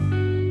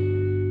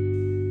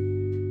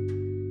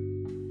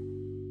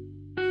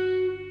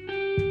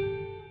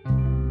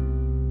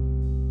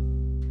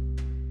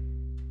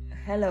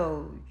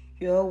Hello,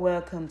 you're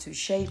welcome to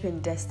Shaping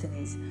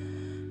Destinies.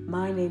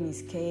 My name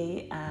is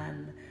Kay,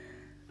 and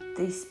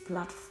this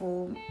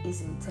platform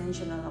is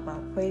intentional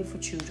about praying for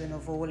children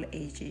of all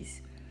ages.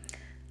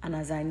 And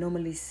as I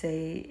normally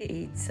say,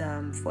 it's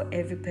for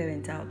every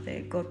parent out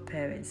there,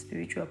 godparents,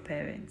 spiritual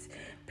parents,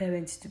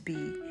 parents to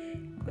be,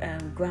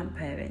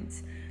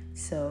 grandparents.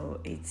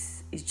 So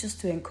it's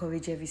just to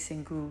encourage every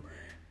single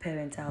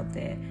parent out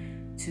there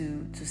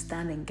to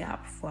stand in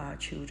gap for our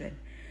children.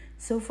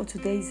 So for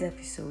today's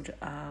episode,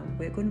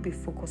 we're going to be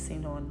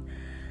focusing on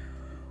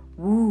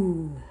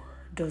who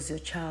does your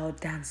child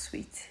dance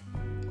with,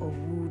 or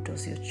who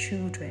does your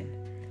children,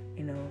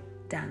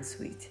 dance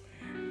with.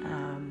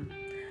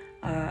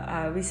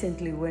 I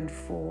recently went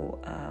for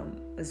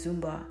a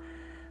Zumba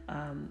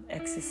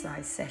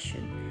exercise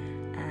session,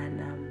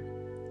 and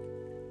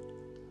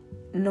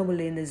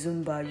normally in the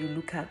Zumba you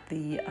look at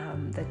the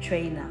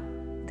trainer,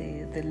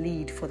 the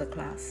lead for the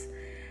class,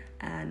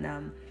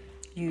 and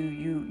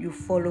you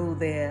follow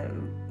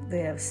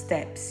their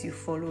steps, you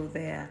follow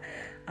their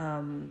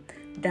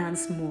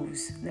dance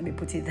moves, let me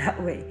put it that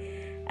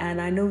way.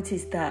 And I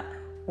noticed that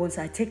once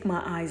I take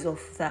my eyes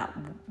off that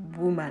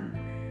woman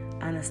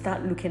and I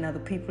start looking at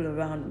the people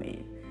around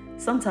me,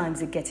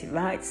 sometimes they get it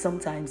right,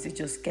 sometimes they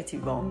just get it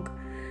wrong.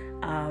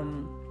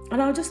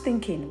 And I was just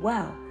thinking,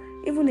 wow,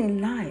 even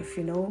in life,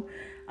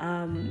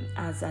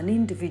 as an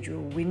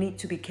individual, we need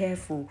to be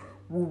careful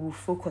who we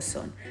focus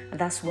on. And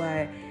that's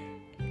why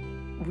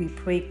we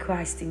pray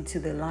Christ into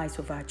the lives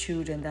of our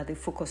children, that they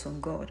focus on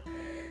God.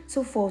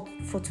 So for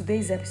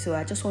today's episode,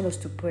 I just want us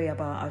to pray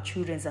about our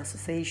children's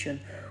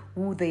association,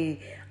 who they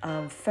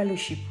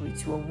fellowship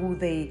with, or who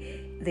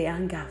they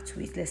hang out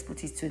with. Let's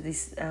put it to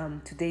this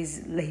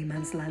today's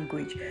layman's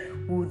language.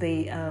 Who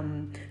they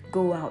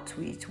go out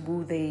with,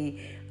 who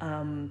they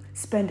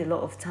spend a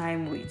lot of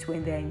time with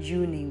when they're in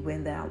uni,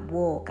 when they're at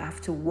work,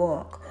 after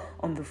work,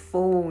 on the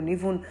phone,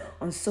 even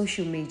on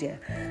social media.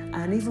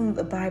 And even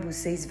the Bible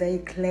says very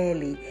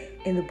clearly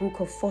in the book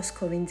of 1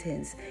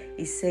 Corinthians,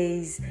 it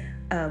says,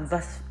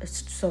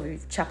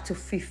 chapter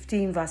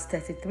 15, verse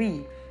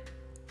 33,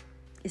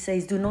 it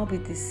says, "Do not be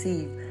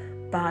deceived,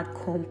 bad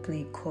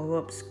company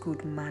corrupts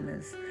good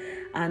manners."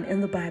 And in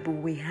the Bible,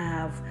 we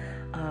have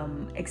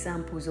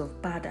examples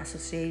of bad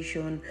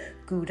association,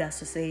 good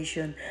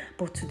association.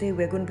 But today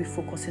we're going to be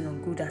focusing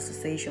on good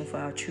association for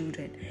our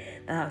children.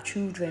 That our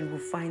children will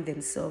find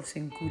themselves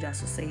in good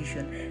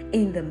association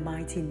in the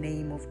mighty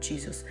name of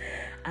Jesus.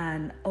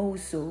 And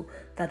also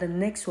that the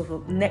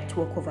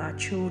network of our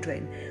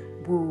children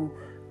will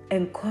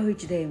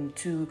encourage them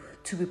to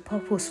be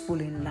purposeful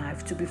in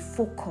life, to be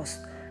focused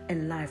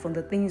in life on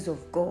the things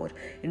of God,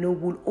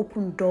 will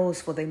open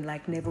doors for them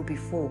like never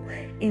before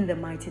in the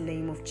mighty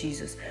name of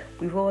Jesus.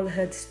 We've all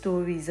heard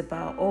stories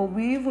about, or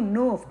we even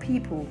know of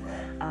people,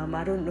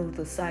 I don't know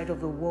the side of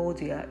the world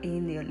you're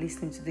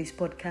listening to this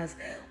podcast.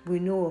 We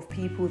know of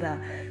people that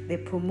their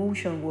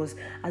promotion was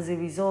as a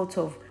result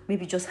of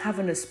maybe just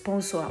having a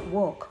sponsor at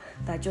work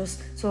that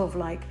just sort of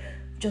like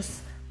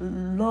just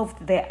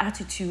loved their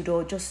attitude,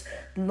 or just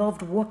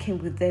loved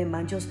working with them,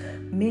 and just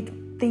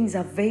made things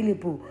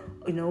available,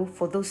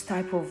 for those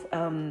type of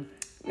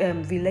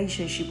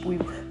relationship.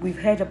 We've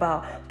heard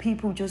about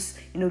people just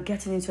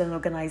getting into an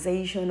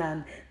organization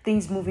and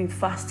things moving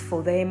fast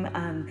for them,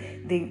 and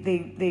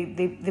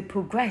they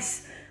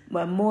progress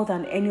more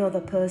than any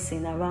other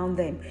person around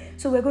them.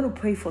 So we're going to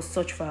pray for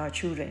our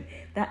children,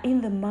 that in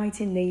the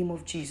mighty name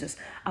of Jesus,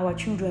 our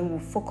children will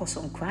focus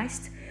on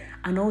Christ.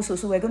 And also,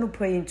 so we're going to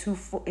pray in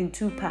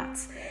two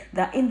parts,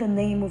 that in the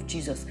name of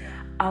Jesus,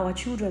 our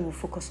children will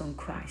focus on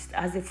Christ.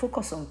 As they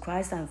focus on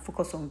Christ and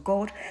focus on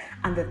God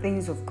and the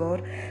things of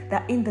God,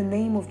 that in the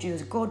name of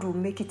Jesus, God will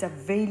make it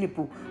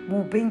available,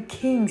 will bring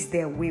kings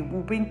their way,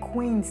 will bring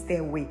queens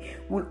their way,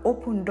 will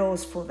open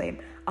doors for them,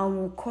 and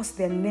will cause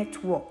their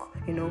network,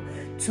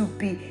 to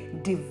be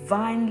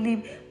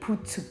divinely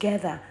put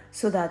together,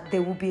 so that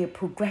there will be a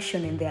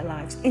progression in their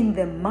lives. In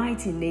the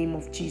mighty name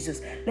of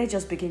Jesus, let's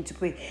just begin to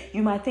pray.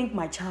 You might think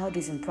my child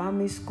is in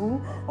primary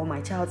school, or my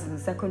child is in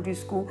secondary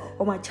school,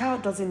 or my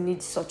child doesn't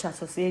need such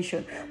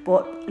association.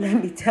 But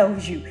let me tell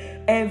you,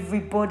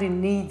 everybody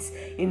needs,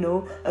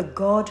 a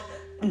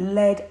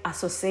God-led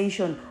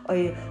association,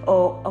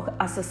 or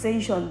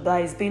association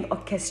that is being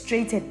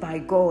orchestrated by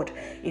God.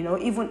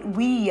 Even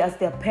we as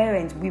their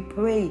parents, we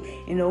pray,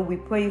 we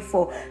pray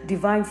for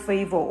divine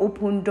favor,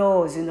 open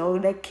doors,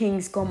 let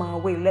kings come our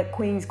way, let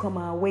queens come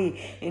our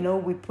way.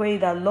 We pray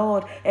that,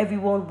 Lord,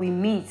 everyone we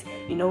meet,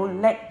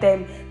 let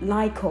them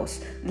like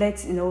us. Let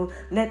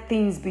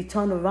things be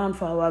turned around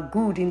for our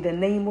good in the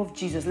name of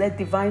Jesus. Let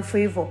divine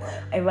favor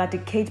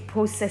eradicate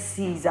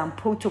processes and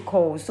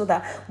protocols so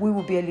that we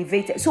will be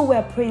elevated. So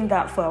we're praying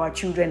that for our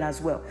children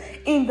as well.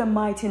 In the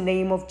mighty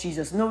name of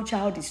Jesus, no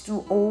child is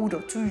too old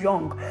or too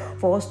young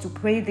for us to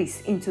pray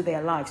this into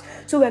their lives.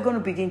 So we're going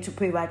to begin to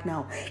pray right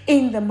now.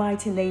 In the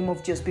mighty name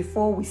of Jesus,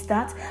 before we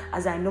start,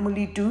 as I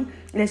normally do,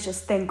 Let's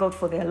just thank God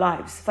for their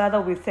lives.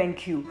 Father, we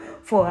thank you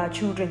for our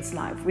children's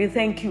life. We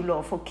thank you,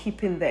 Lord, for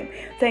keeping them.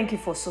 Thank you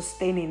for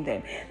sustaining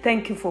them.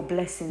 Thank you for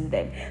blessing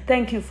them.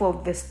 Thank you for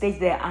the stage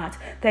they're at.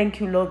 Thank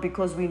you, Lord,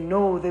 because we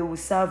know they will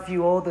serve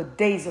you all the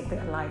days of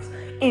their lives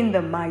in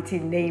the mighty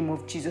name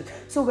of Jesus.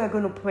 So we're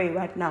going to pray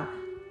right now.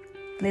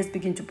 Let's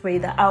begin to pray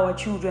that our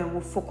children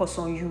will focus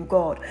on you,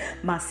 God.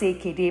 I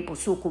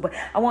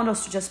want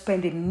us to just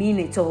spend a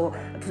minute or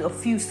a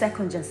few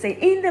seconds and say,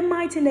 in the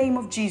mighty name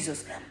of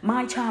Jesus,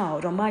 my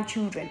child or my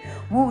children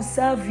will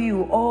serve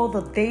you all the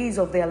days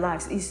of their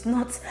lives. It's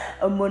not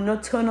a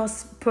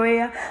monotonous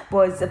prayer,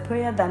 but it's a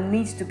prayer that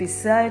needs to be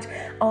said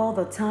all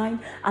the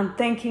time, and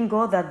thanking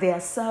God that they are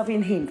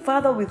serving Him.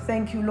 Father, we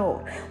thank you,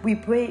 Lord. We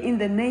pray in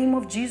the name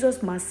of Jesus.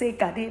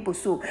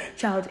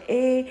 Child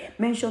A,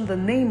 mention the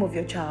name of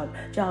your child.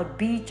 Child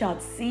B,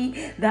 child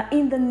C, that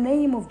in the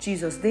name of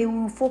Jesus, they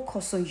will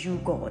focus on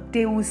you, God.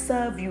 They will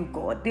serve you,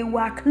 God. They will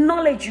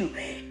acknowledge you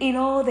in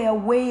all their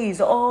ways,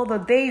 all the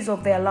days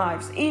of their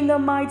lives. In the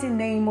mighty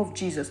name of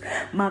Jesus.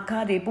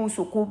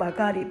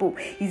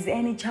 Is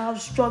any child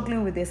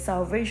struggling with their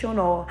salvation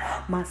or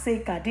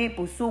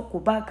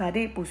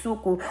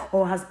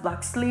has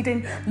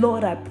backslidden?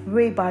 Lord, I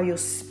pray by your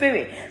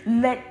Spirit,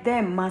 let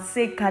them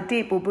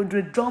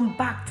be drawn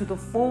back to the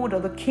fold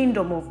of the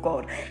kingdom of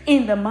God.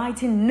 In the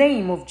mighty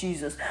name of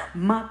Jesus.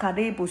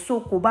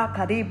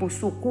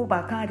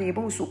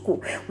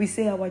 We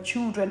say our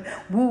children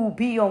will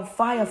be on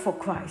fire for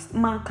Christ. They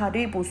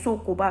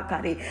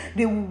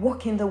will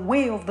walk in the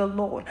way of the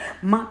Lord.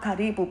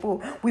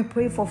 We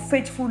pray for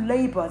faithful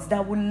laborers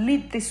that will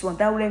lead this one,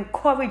 that will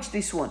encourage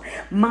this one.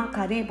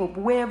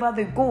 Wherever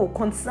they go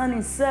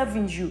concerning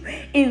serving you,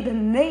 in the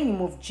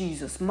name of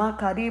Jesus. In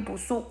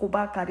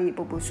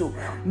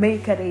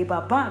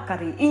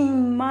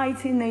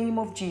mighty name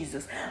of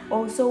Jesus.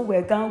 Also,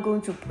 we're now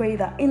going to pray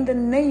that in the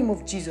name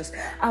of Jesus,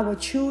 our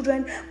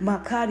children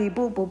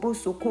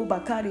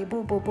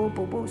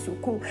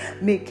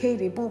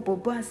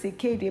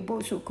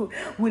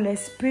will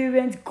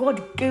experience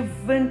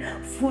God-given,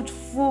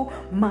 fruitful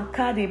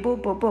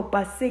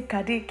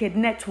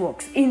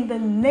networks. In the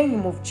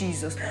name of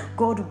Jesus,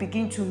 God will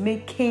begin to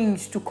make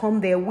kings to come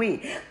their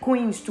way,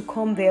 queens to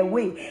come their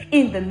way.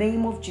 In the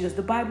name of Jesus.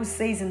 The Bible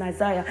says in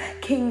Isaiah,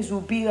 kings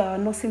will be our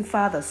nursing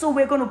fathers. So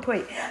we're going to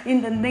pray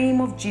in the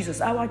name of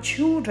Jesus. Our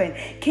children,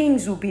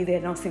 kings will be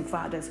their nursing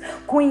fathers,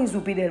 queens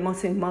will be their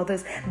nursing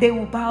mothers. They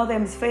will bow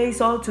their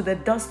face all to the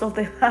dust of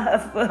the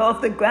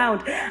of the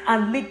ground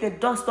and lick the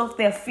dust off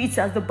their feet,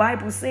 as the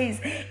Bible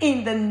says,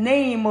 in the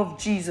name of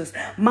Jesus.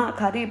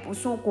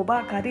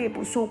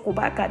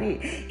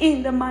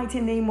 In the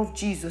mighty name of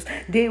Jesus,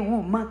 they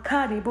will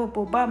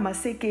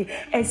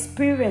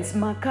experience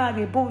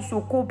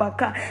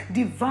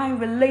divine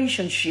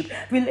relationship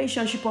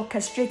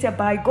orchestrated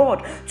by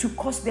God to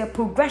cause their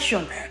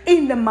progression.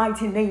 In the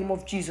mighty name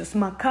of Jesus.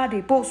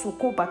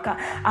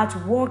 At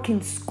work,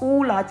 in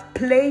school, at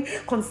play,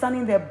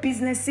 concerning their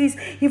businesses,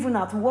 even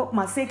at work,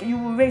 you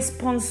will raise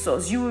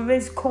sponsors, you will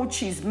raise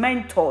coaches,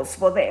 mentors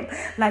for them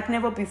like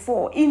never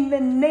before. In the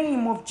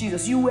name of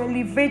Jesus, you will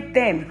elevate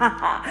them.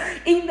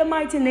 In the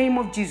mighty name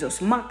of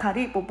Jesus.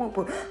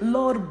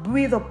 Lord,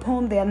 breathe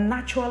upon their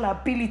natural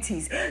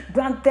abilities.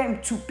 Grant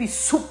them to be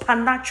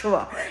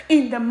supernatural.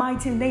 In the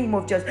mighty name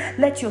of Jesus.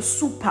 Let your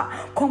super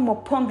come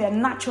upon their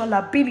natural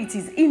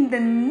abilities. In the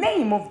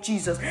name of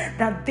Jesus.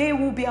 That they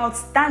will be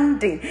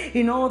outstanding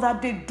in all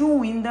that they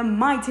do. In the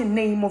mighty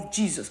name of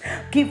Jesus.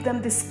 Give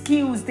them the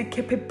skills, the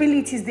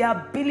capabilities, the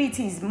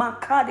abilities.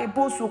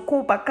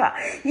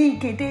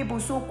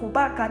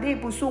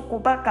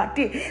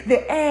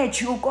 The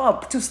edge, you go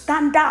up to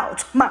stand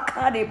out.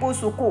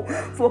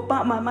 For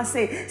Mama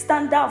say,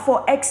 stand out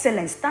for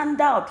excellence.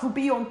 Stand out to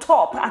be on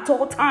top at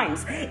all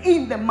times.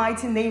 In the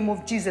mighty name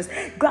of Jesus.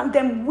 Grant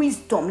them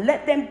wisdom.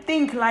 Let them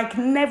think like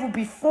never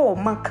before.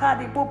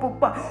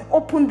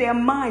 Open their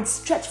minds.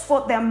 Stretch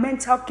forth their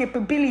mental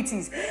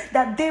capabilities.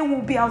 That they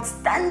will be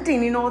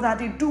outstanding in all that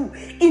they do.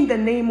 In the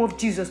name of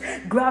Jesus.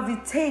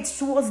 Gravitate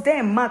towards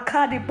them.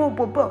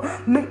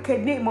 Make a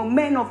name of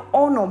men of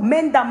honor.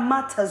 Men that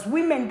matters.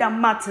 Women that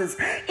matters.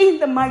 In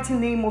the mighty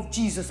name of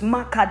Jesus.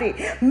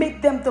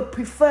 Make them the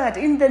preferred.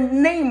 In the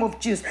name of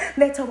Jesus.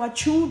 Let our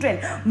children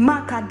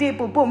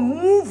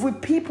move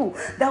with people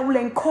that will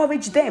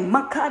encourage them.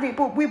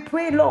 We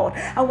pray, Lord,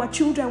 our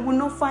children will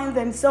not find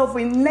themselves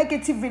in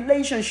negative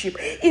relationship.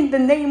 In the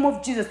name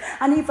of Jesus.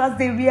 And if as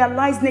they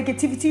realize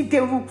negativity,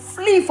 they will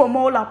flee from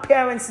all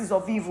appearances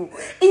of evil.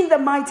 In the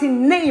mighty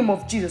name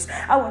of Jesus.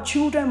 Our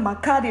children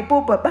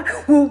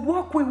will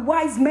walk with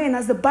wise men,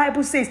 as the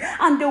Bible says,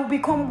 and they will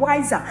become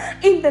wiser.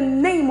 In the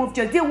name of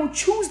Jesus. They will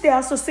choose their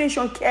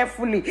association carefully.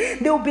 carefully.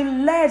 They will be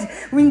led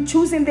in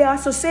choosing their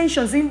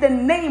associations in the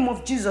name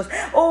of Jesus.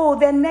 Oh,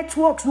 their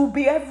networks will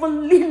be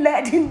heavenly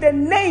led in the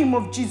name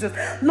of Jesus.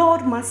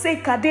 Lord,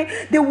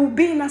 Masekade, they will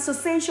be in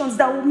associations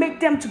that will make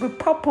them to be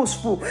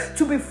purposeful,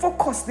 to be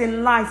focused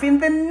in life in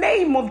the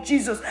name of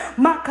Jesus.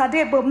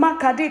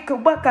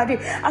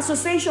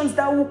 Associations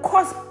that will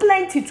cause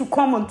plenty to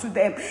come unto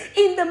them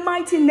in the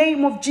mighty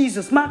name of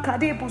Jesus. Let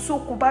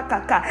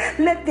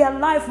their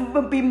life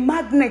be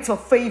magnets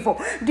of favor,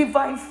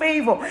 divine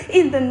favor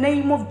in the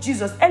name of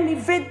Jesus.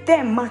 Elevate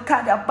them,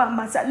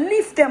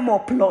 lift them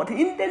up, Lord,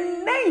 in the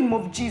name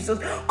of Jesus.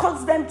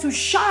 Cause them to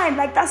shine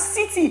like that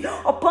city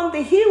upon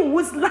the hill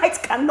whose light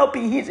cannot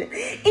be hidden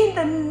in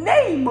the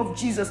name of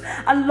Jesus.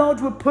 And Lord,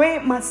 we pray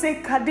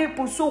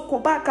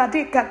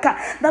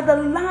that the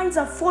lines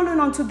are falling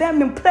onto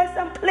them in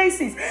pleasant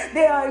places.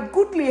 They are a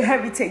goodly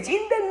heritage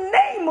in the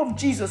name of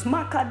Jesus.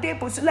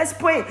 So let's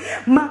pray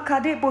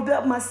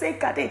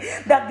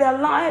that their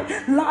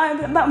life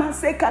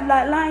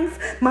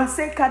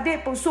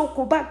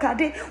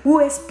will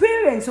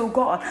experience, oh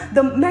God,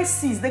 the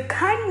mercies, the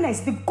kindness,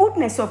 the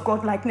goodness of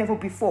God like never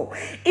before.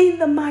 In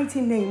the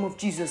mighty name of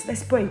Jesus,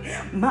 let's pray.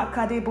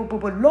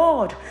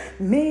 Lord,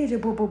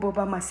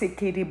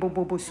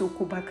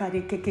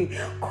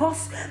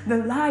 cause the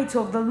light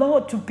of the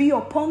Lord to be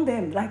upon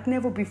them like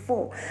never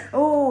before.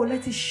 Oh,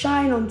 let it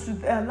shine onto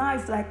their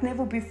lives like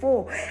never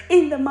before.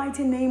 In the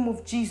mighty name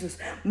of Jesus,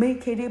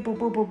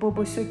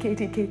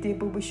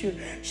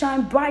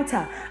 shine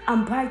brighter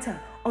and brighter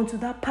unto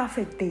that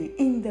perfect day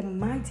in the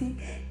mighty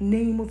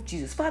name of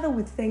Jesus. Father,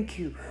 we thank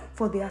you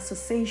for the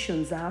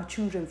associations that our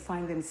children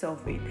find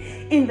themselves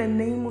in the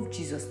name of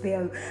Jesus. They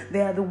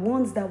are the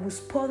ones that will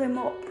spur them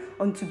up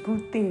unto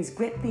good things,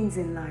 great things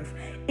in life,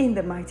 in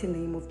the mighty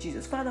name of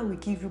Jesus. Father, we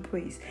give you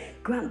praise.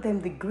 Grant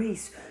them the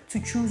grace to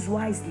choose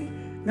wisely.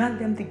 Grant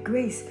them the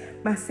grace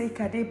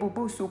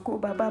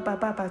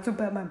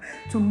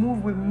to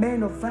move with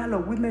men of valor,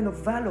 women of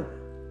valor,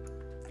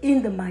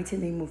 in the mighty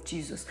name of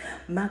Jesus.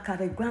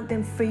 Makare, grant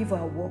them favor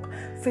at work,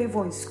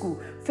 favor in school,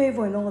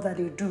 favor in all that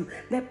they do.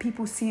 Let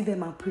people see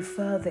them and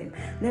prefer them.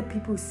 Let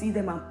people see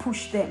them and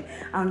push them.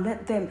 And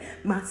let them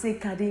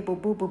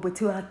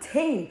to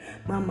attain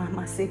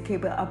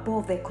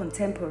above their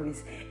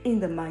contemporaries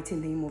in the mighty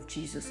name of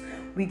Jesus.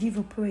 We give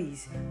you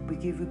praise. We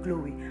give you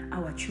glory.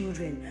 Our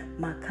children,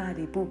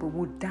 Makare Bobo,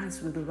 will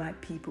dance with the right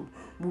people,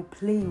 will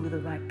play with the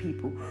right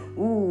people.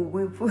 Oh,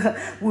 will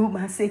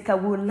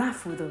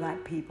laugh with the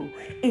right people.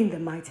 In the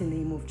mighty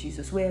name of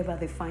Jesus, wherever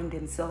they find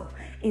themselves,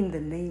 in the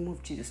name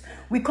of Jesus.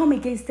 We come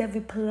against every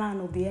plan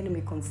of the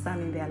enemy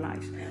concerning their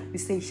lives. We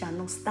say it shall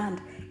not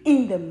stand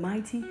in the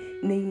mighty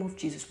name of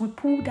Jesus. We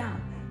pull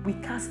down, we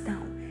cast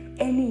down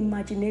any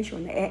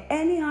imagination,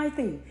 any high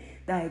thing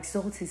that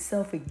exalts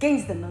itself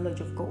against the knowledge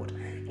of God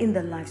in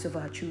the lives of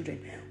our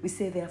children. We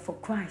say therefore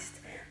Christ,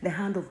 the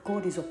hand of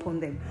God is upon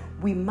them.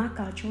 We mark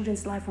our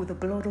children's life with the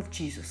blood of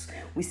Jesus.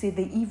 We say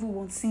the evil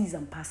one sees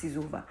and passes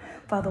over.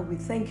 Father, we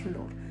thank you,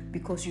 Lord,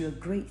 because you are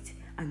great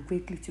and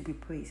greatly to be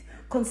praised.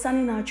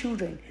 Concerning our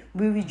children,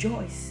 we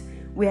rejoice.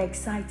 We are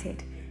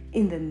excited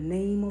in the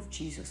name of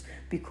Jesus,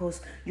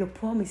 because your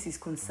promises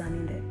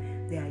concerning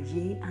them, they are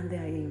yea and they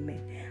are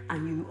amen.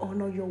 And you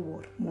honor your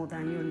word more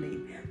than your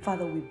name.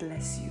 Father, we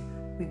bless you.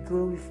 We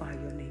glorify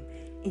your name.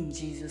 In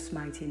Jesus'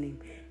 mighty name.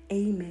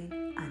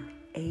 Amen and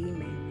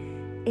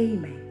amen.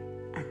 Amen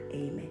and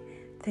amen.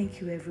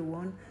 Thank you,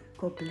 everyone.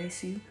 God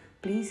bless you.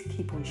 Please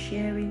keep on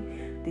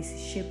sharing. This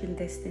is Shaping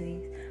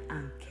Destinies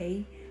and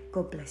Kay.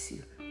 God bless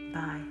you.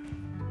 Bye.